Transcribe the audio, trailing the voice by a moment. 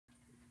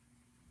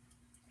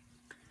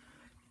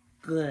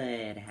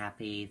Good,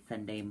 happy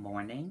Sunday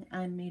morning.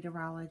 I'm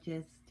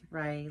meteorologist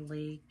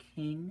Riley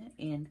King,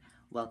 and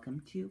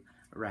welcome to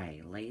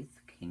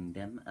Riley's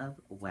Kingdom of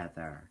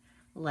Weather.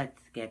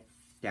 Let's get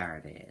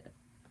started.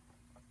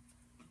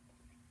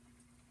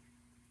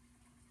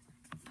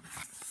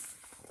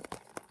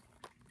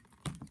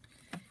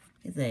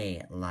 Here's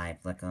a live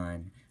look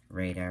on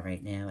radar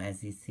right now.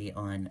 As you see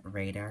on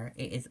radar,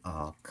 it is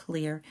all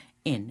clear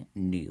in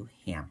New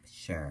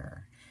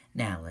Hampshire.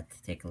 Now let's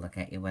take a look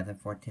at your weather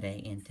for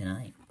today and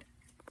tonight.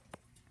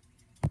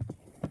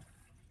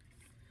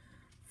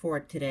 For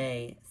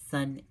today,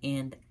 sun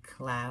and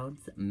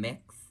clouds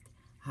mixed,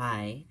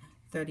 high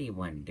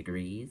 31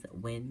 degrees,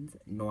 winds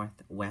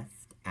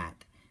northwest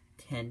at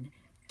 10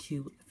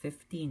 to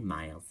 15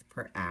 miles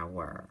per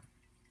hour.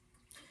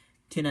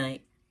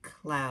 Tonight,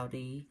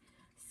 cloudy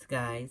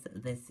skies.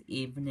 This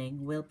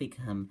evening will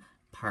become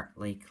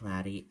partly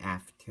cloudy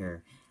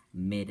after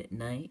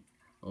midnight,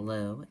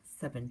 low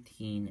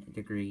 17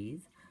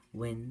 degrees,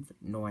 winds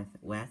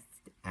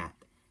northwest at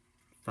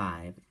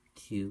 5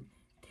 to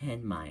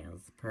 10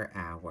 miles per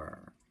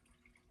hour.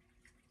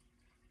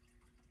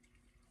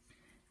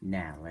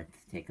 Now let's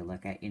take a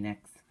look at your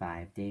next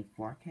 5-day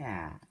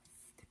forecast.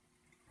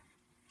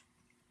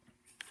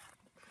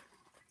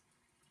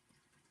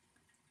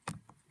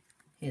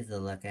 Here's a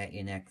look at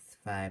your next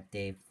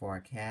 5-day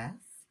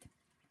forecast.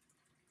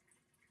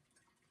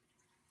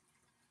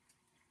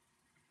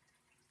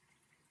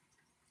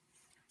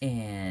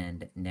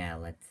 And now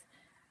let's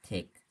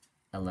take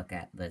a look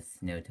at the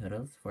snow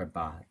totals for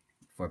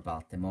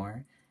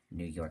Baltimore,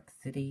 New York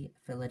City,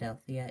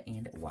 Philadelphia,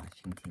 and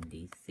Washington,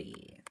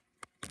 D.C.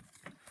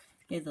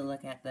 Here's a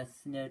look at the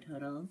snow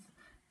totals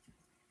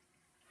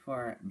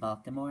for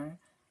Baltimore,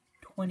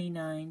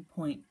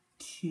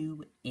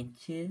 29.2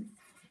 inches.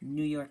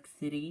 New York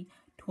City,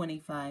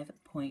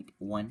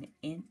 25.1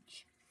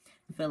 inch.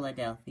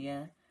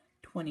 Philadelphia,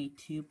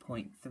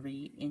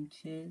 22.3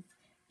 inches.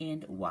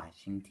 And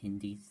Washington,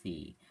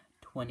 D.C.,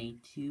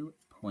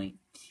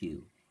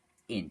 22.2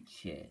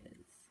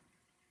 inches.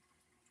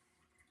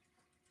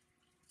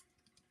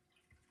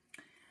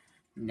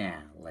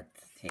 Now,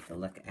 let's take a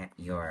look at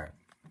your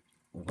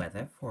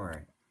weather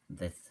for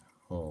this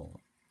whole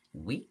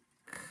week.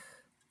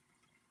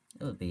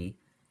 It will be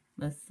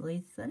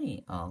mostly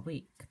sunny all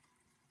week.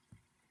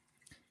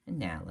 And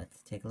now,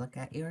 let's take a look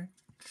at your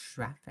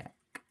traffic.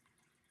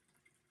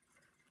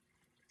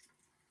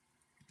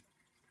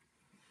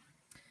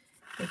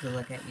 Take a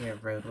look at your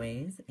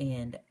roadways,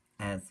 and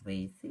as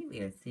we see, we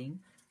are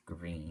seeing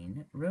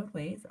green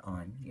roadways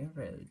on your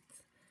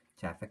roads.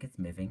 Traffic is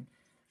moving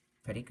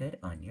pretty good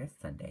on your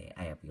Sunday.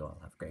 I hope you all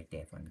have a great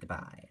day, everyone.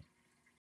 Goodbye.